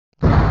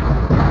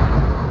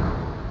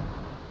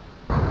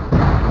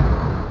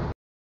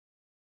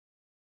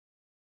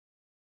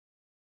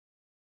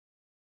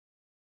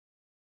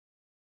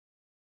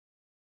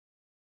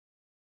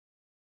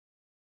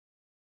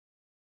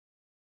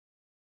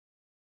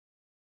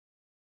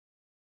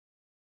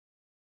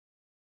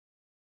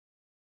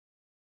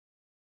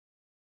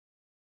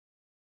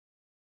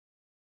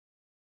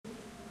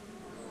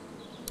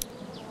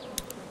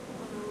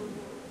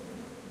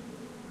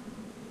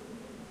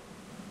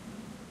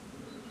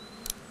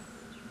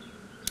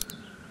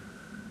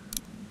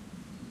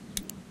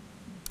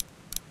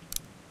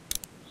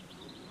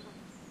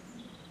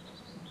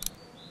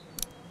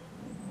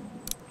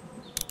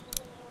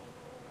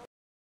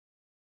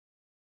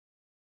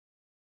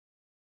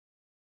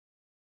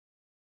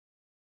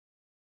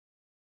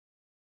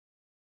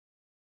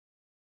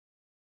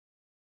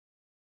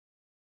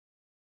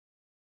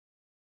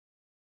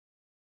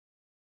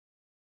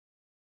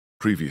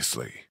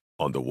Previously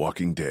on The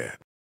Walking Dead.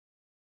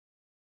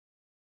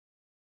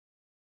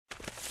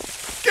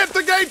 Get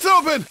the gates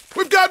open!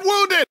 We've got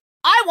wounded!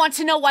 I want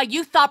to know why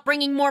you thought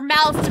bringing more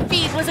mouths to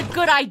feed was a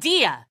good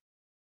idea.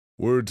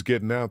 Word's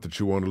getting out that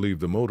you want to leave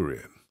the motor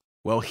in.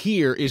 Well,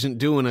 here isn't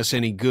doing us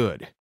any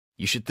good.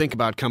 You should think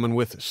about coming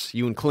with us,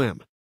 you and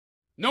Clem.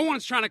 No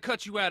one's trying to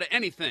cut you out of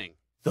anything.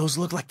 Those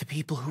look like the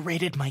people who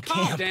raided my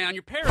Calm camp. down,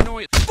 you're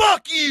paranoid.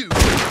 Fuck you!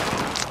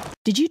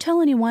 Did you tell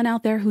anyone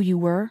out there who you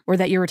were, or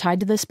that you were tied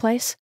to this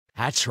place?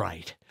 That's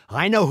right.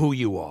 I know who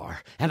you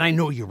are, and I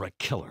know you're a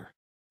killer.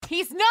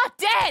 He's not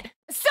dead!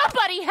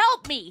 Somebody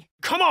help me!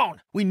 Come on!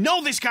 We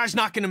know this guy's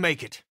not gonna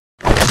make it!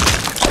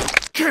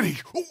 Kenny,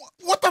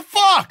 what the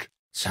fuck?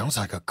 Sounds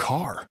like a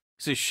car.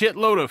 There's a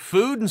shitload of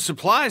food and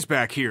supplies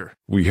back here.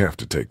 We have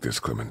to take this,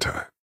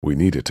 Clementine. We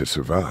need it to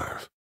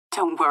survive.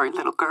 Don't worry,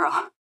 little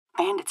girl.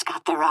 Bandits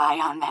got their eye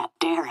on that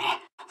dairy.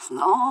 As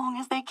long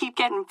as they keep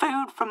getting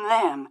food from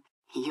them,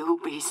 you'll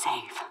be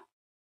safe.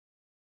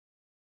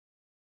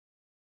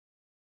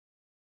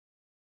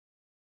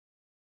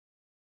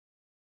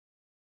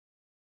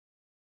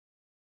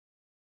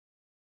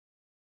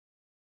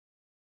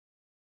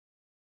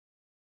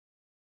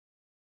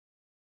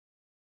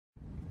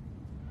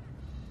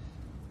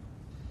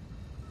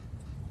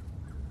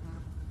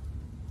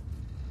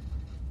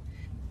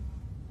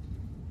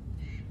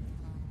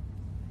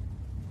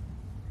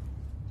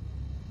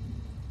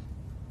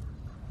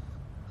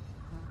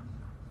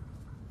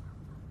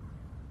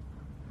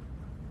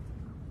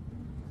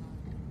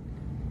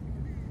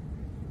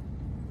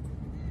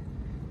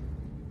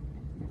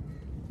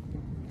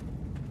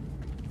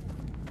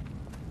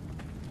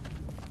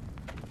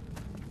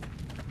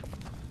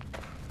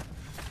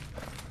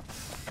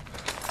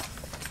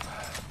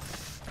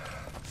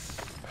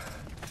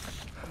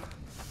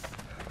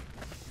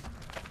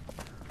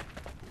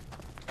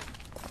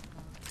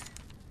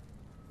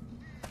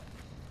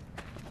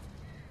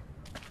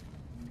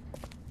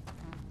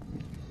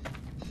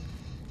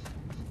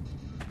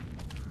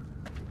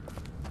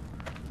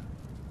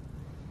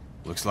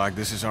 Looks like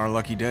this is our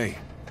lucky day.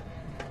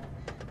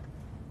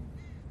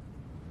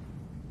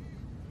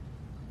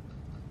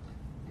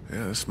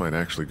 Yeah, this might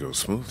actually go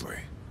smoothly.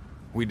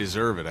 We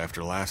deserve it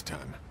after last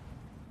time.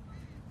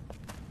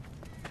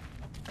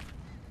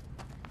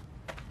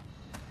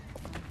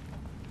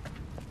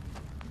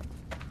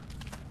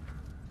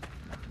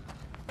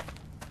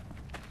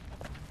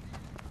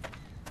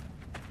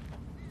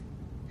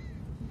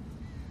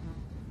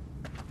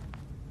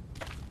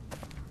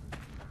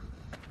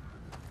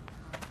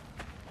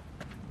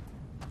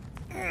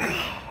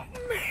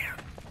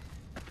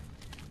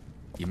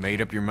 You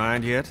made up your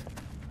mind yet?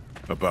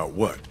 About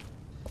what?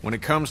 When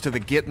it comes to the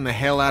getting the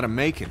hell out of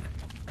Macon,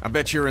 I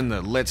bet you're in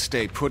the let's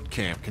stay put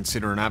camp,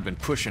 considering I've been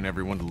pushing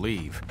everyone to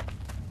leave.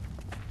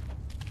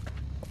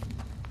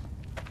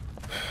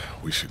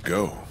 We should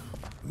go.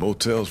 The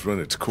motel's run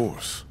its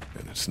course,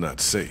 and it's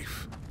not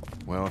safe.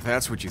 Well, if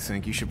that's what you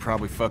think, you should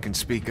probably fucking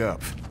speak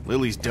up.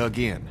 Lily's dug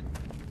in.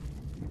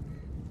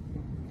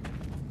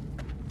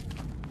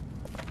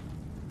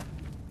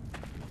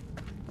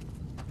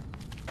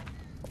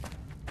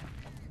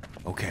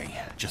 Okay,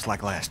 just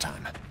like last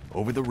time.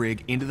 Over the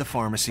rig, into the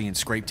pharmacy, and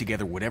scrape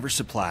together whatever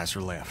supplies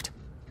are left.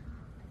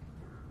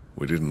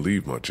 We didn't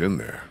leave much in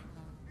there.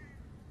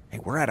 Hey,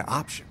 we're out of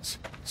options.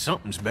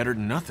 Something's better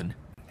than nothing.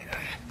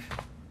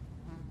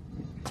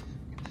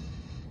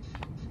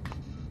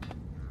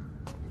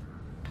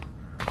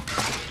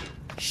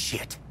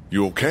 Shit.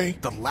 You okay?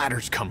 The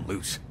ladder's come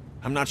loose.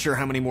 I'm not sure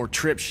how many more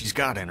trips she's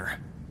got in her.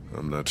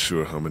 I'm not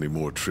sure how many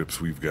more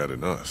trips we've got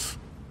in us.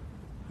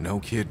 No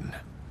kidding.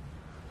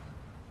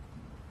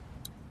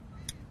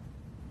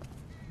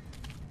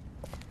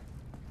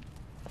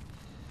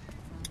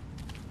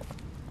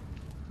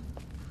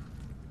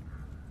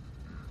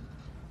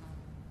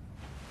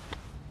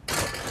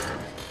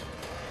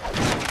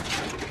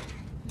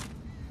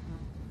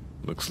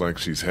 Looks like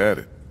she's had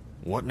it.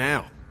 What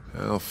now?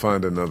 I'll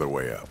find another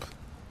way up.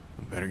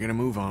 Better get a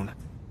move on.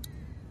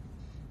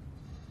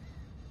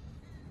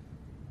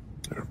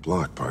 They're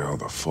blocked by all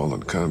the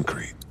fallen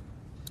concrete.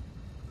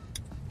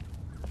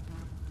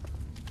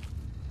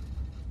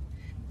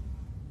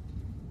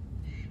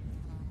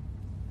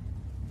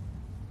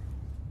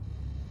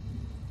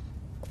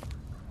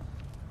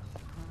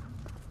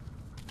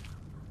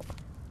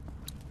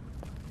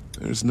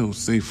 There's no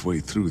safe way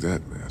through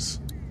that mess.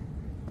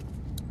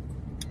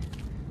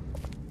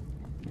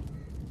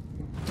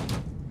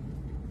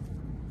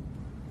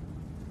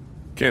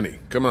 Kenny,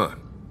 come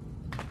on.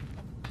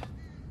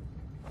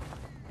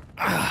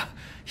 Ah,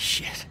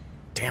 shit.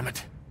 Damn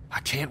it.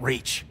 I can't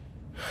reach.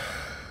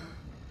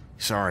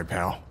 Sorry,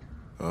 pal.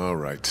 All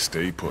right,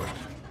 stay put.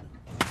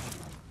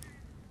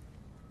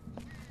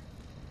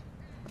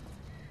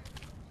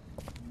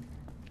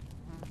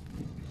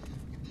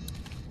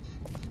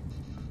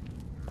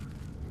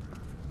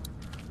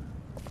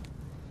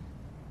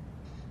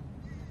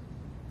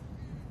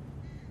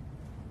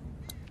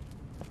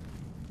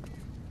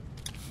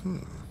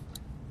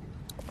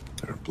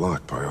 They're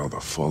blocked by all the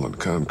fallen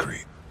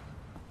concrete.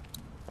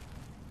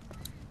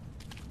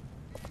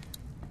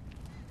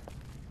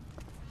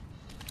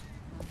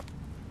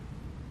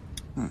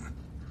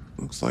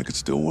 Looks like it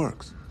still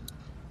works.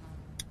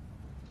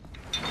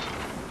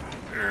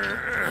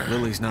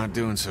 Lily's not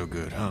doing so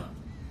good, huh?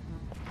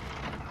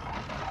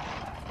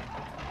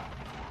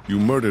 You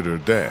murdered her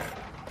dad.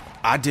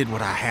 I did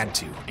what I had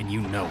to, and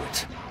you know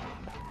it.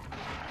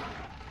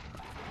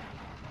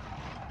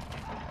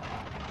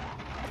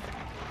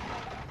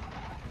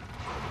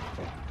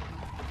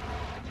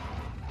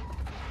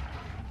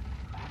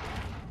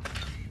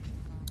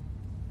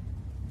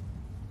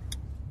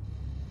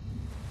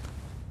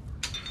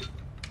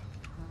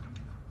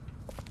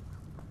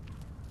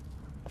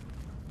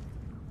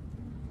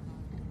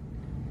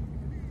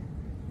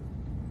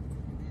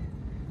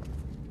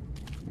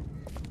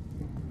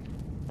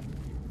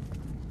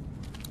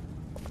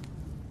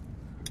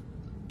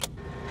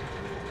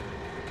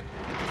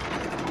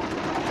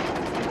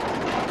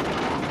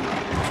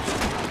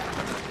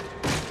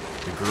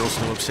 Girl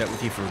still upset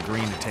with you for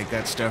agreeing to take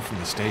that stuff from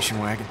the station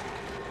wagon?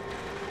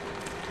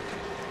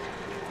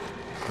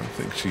 I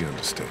think she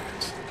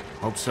understands.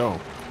 Hope so.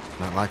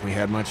 Not like we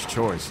had much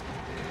choice.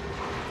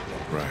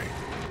 Right.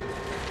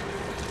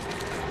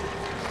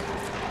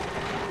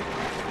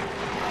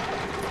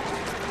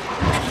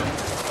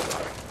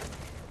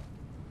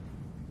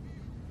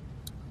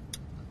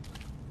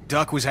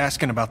 Duck was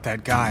asking about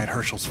that guy at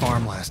Herschel's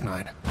farm last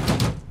night.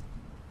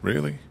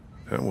 Really?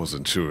 I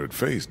wasn't sure it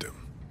fazed him.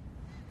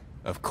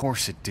 Of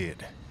course it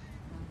did.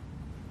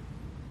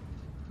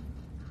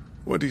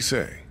 What'd he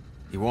say?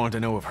 He wanted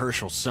to know if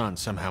Herschel's son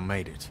somehow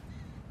made it.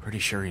 Pretty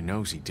sure he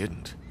knows he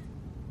didn't.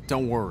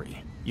 Don't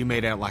worry. You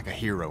made out like a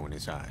hero in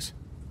his eyes.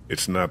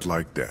 It's not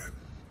like that.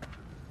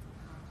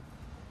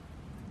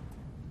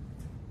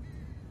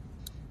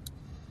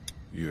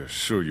 You're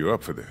sure you're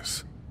up for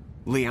this?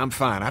 Lee, I'm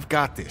fine. I've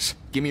got this.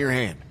 Give me your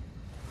hand.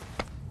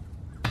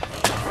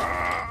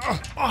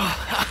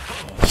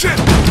 Shit!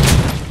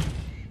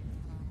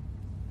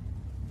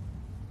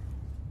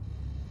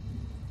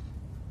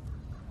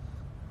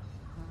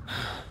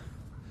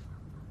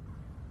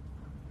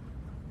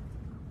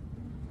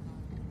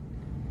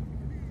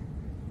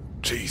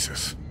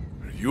 Jesus.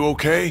 Are you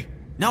okay?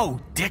 No,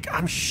 Dick,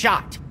 I'm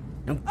shot.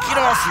 Now get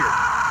off here.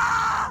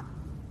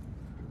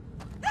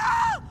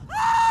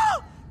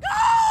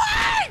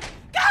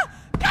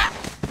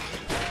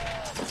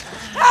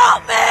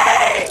 Help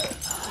me!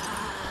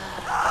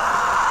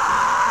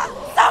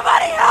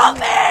 Somebody help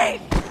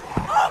me!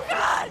 Oh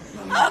God!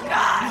 Oh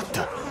God!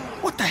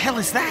 What the hell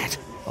is that?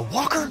 A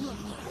walker?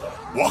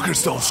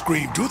 Walkers don't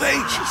scream, do they?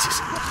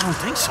 Jesus, I don't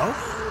think so.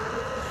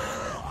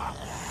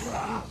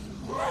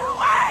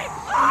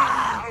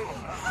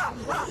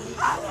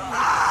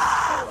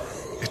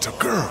 It's a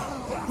girl.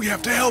 We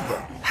have to help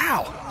her.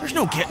 How? There's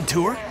no getting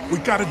to her. We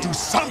gotta do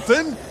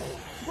something.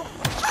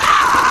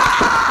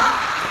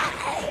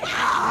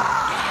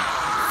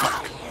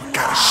 Fuck. We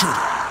gotta shoot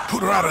her.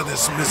 Put her out of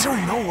this I misery.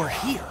 don't know we're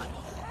here.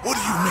 What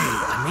do you mean?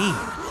 I mean,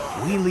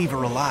 we leave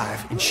her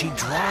alive, and she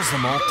draws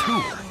them all to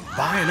her,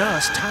 buying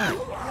us time.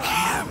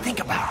 Yeah, think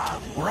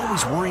about it. We're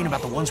always worrying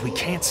about the ones we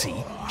can't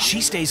see.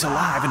 She stays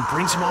alive and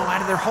brings them all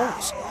out of their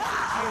holes.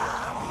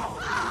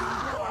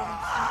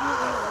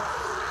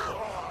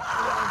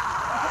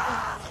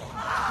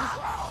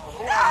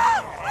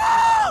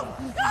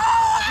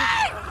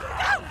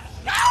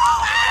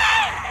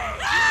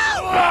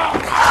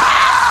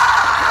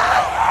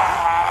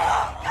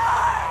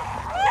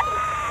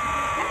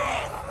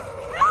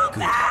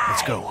 Good,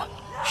 let's go.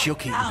 She'll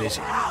keep you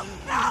busy.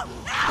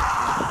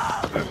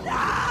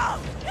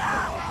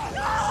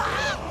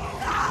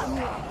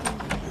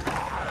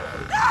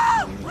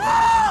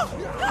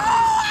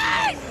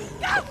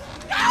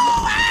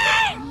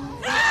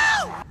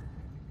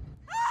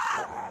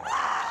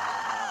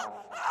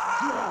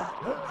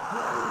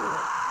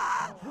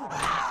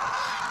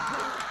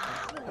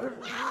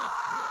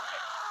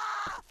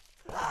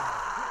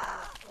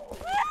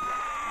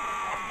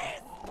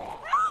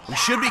 We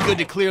should be good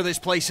to clear this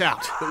place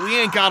out, but we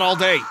ain't got all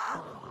day.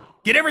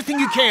 Get everything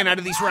you can out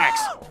of these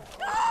racks.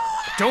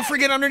 Don't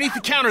forget underneath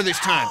the counter this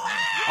time.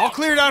 I'll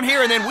clear down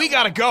here and then we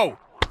gotta go.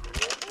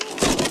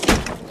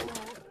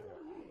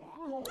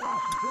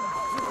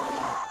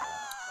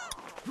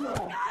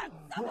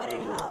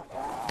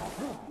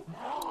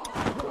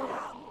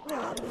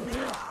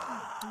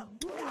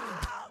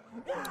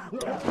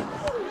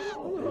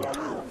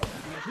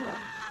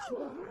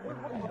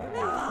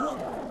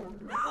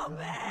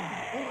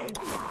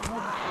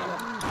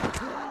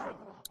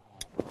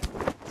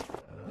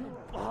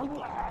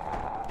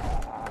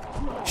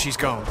 She's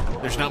gone.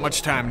 There's not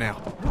much time now.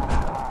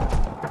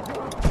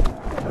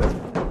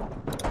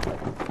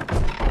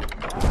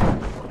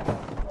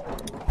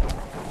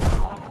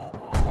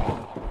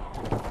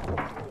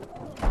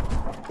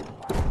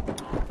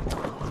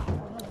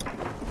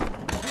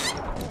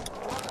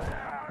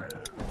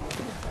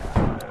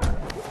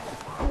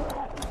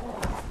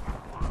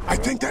 I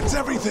think that's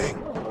everything.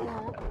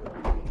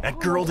 That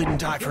girl didn't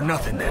die for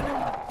nothing then.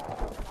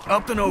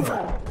 Up and over.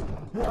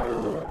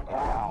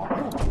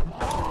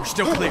 We're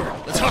still clear.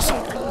 Let's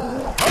hustle.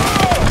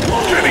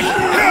 Jenny,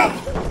 help!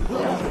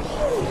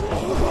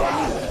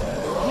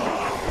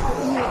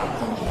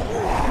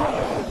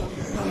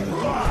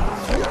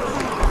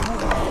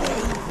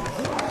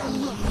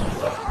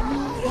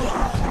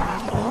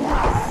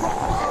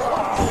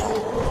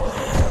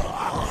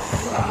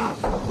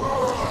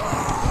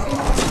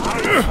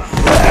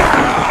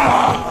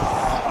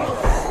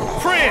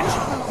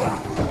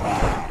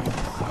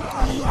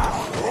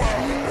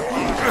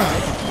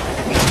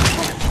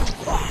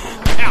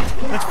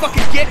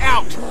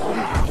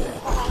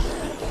 out!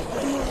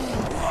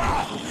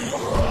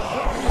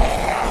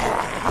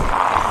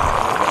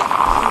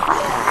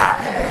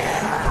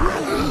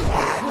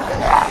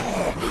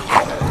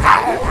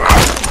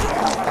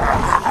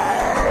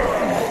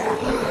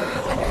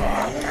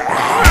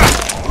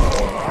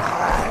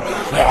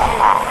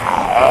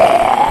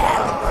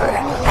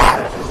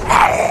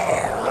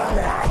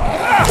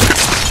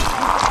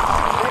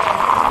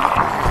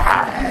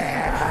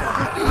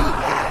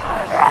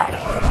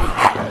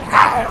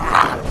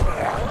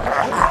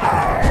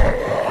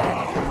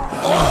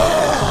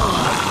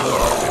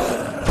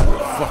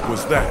 What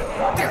was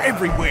that? They're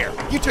everywhere.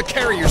 You took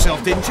care of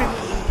yourself, didn't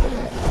you?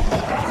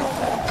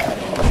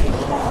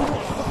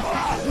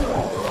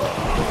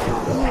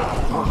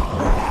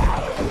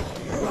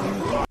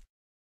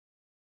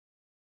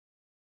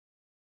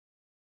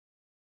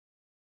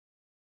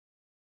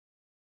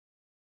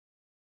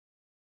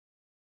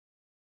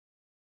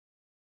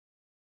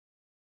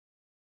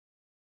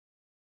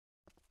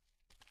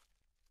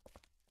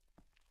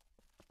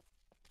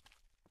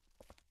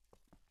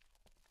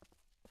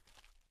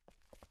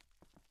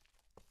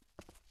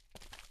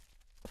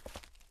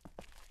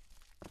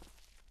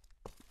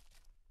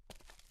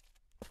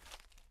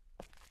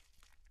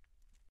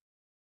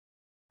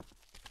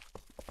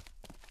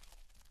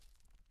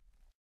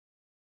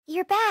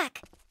 You're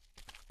back.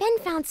 Ben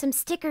found some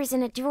stickers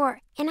in a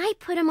drawer, and I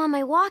put them on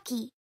my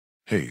walkie.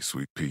 Hey,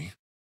 Sweet Pea.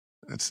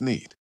 That's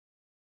neat.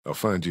 I'll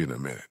find you in a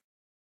minute.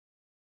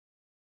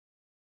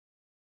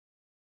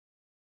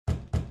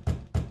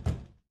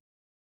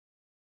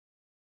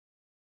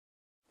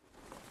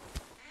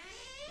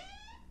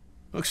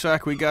 Looks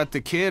like we got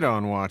the kid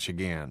on watch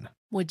again.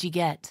 What'd you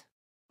get?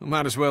 We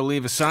might as well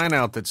leave a sign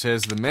out that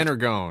says the men are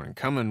gone and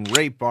come and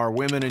rape our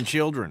women and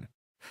children.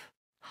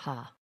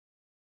 Huh.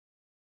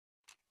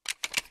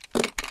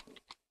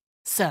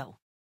 So,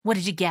 what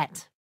did you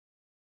get?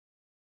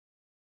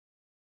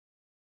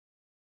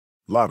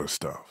 Lot of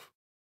stuff.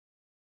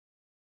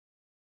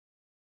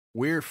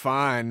 We're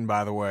fine,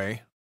 by the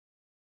way.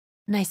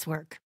 Nice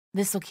work.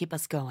 This'll keep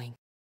us going.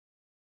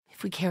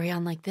 If we carry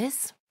on like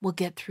this, we'll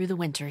get through the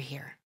winter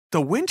here. The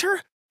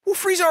winter? We'll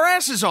freeze our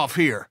asses off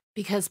here.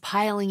 Because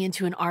piling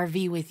into an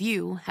RV with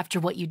you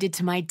after what you did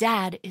to my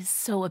dad is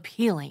so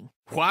appealing.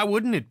 Why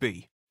wouldn't it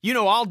be? You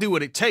know I'll do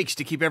what it takes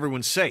to keep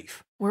everyone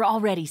safe. We're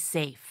already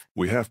safe.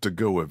 We have to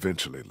go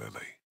eventually,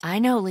 Lily. I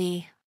know,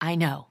 Lee. I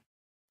know.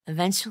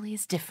 Eventually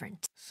is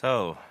different.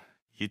 So,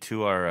 you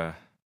two are,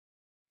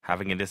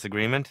 having a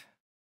disagreement?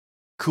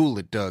 Cool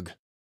it, Doug.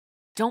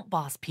 Don't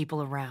boss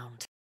people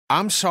around.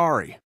 I'm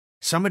sorry.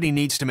 Somebody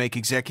needs to make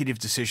executive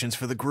decisions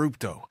for the group,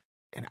 though.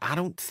 And I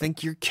don't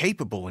think you're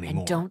capable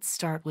anymore. And don't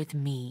start with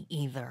me,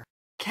 either.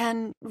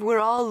 Ken, we're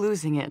all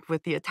losing it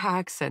with the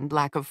attacks and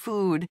lack of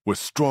food. We're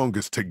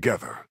strongest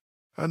together.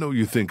 I know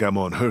you think I'm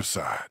on her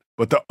side,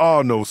 but there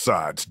are no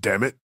sides,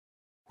 damn it.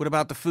 What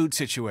about the food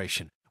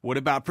situation? What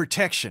about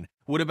protection?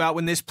 What about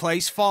when this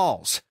place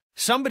falls?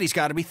 Somebody's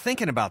got to be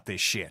thinking about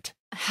this shit.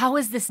 How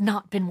has this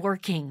not been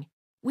working?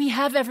 We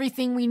have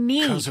everything we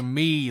need. Because of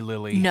me,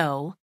 Lily.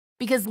 No,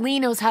 because Lee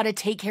knows how to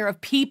take care of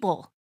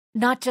people,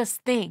 not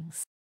just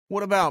things.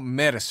 What about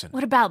medicine?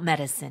 What about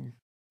medicine?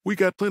 We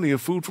got plenty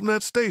of food from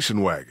that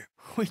station wagon.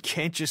 We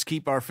can't just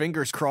keep our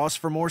fingers crossed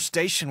for more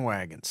station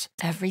wagons.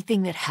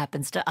 Everything that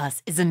happens to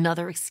us is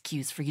another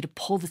excuse for you to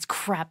pull this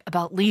crap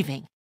about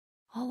leaving.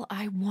 All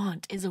I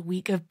want is a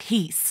week of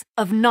peace,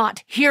 of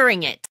not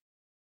hearing it.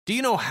 Do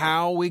you know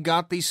how we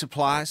got these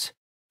supplies?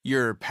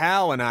 Your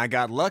pal and I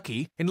got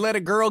lucky and let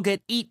a girl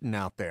get eaten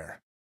out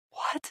there.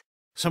 What?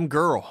 Some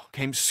girl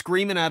came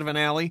screaming out of an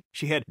alley.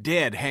 She had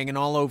dead hanging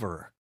all over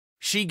her.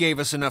 She gave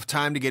us enough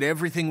time to get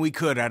everything we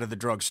could out of the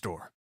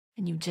drugstore.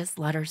 And you just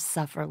let her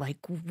suffer like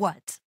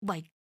what?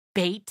 Like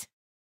bait?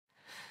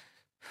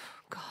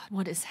 God,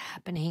 what is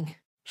happening?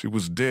 She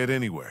was dead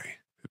anyway.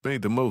 It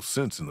made the most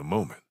sense in the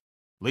moment.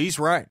 Lee's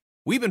right.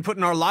 We've been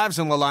putting our lives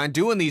on the line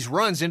doing these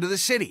runs into the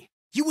city.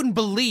 You wouldn't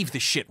believe the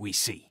shit we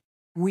see.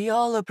 We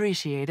all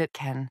appreciate it,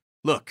 Ken.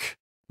 Look,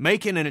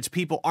 Macon and its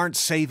people aren't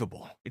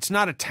savable. It's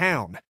not a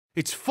town.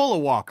 It's full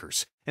of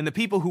walkers, and the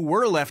people who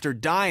were left are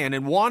dying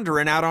and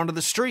wandering out onto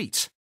the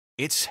streets.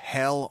 It's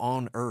hell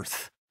on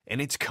earth,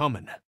 and it's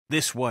coming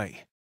this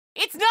way.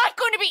 It's not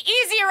going to be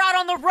easier out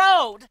on the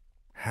road!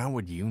 How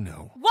would you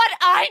know? What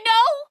I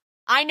know?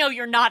 I know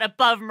you're not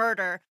above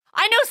murder.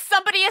 I know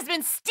somebody has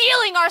been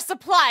stealing our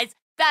supplies.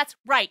 That's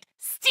right,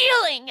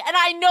 stealing! And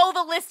I know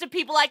the list of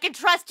people I can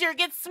trust here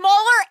gets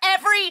smaller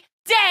every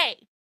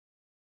day.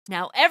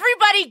 Now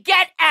everybody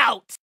get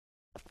out!